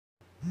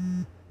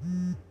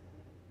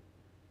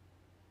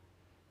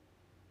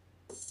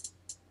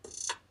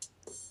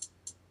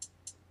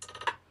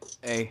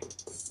Hey,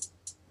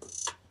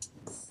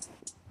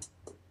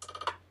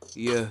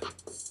 yeah.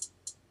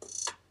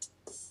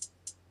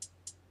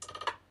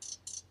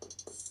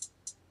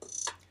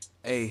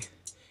 Hey,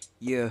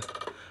 yeah.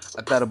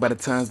 I thought about the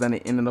times that I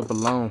ended up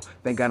alone.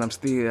 Thank God I'm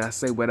still here, I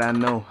say what I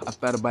know. I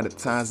thought about the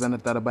times and I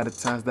thought about the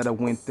times that I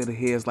went through the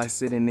hills, like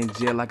sitting in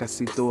jail, like I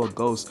see through a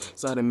ghost.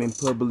 Saw them in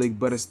public,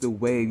 but it's still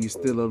wave. You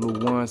still are the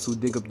ones who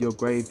dig up your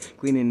grave,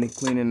 cleaning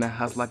the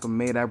house like a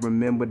maid. I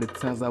remember the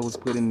times I was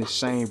put in the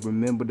shame.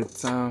 Remember the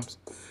times.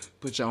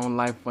 Put your own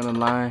life on the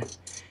line.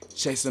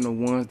 Chasing the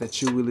ones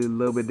that you really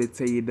love, but they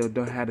tell you they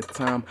don't have the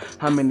time.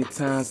 How many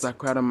times I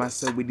cried on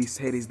myself with these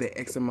haters that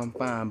asking I'm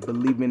fine.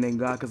 Believing in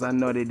God, cause I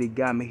know that He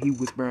got me. He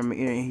whisper in my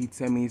ear and He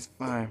tell me it's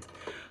fine.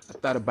 I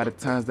thought about the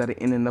times that I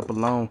ended up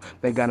alone.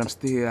 Thank God I'm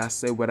still here, I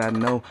say what I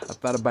know. I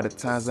thought about the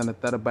times and I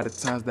thought about the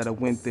times that I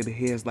went through the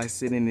hills, like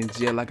sitting in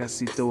jail, like I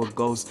see through a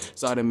ghost.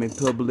 Saw them in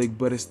public,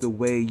 but it's the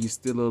way. You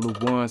still are the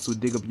ones who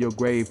dig up your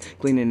grave,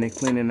 cleaning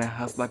the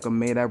house like a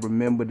maid. I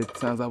remember the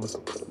times I was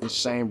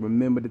ashamed.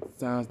 Remember the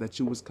times that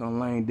you was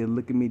calling. They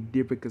look at me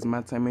different cause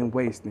my time ain't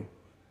wasting.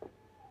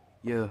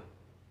 Yeah.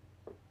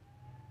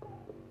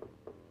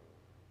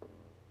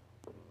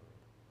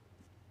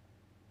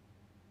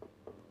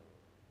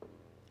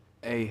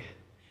 Hey.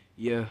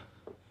 Yeah.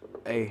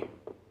 Hey.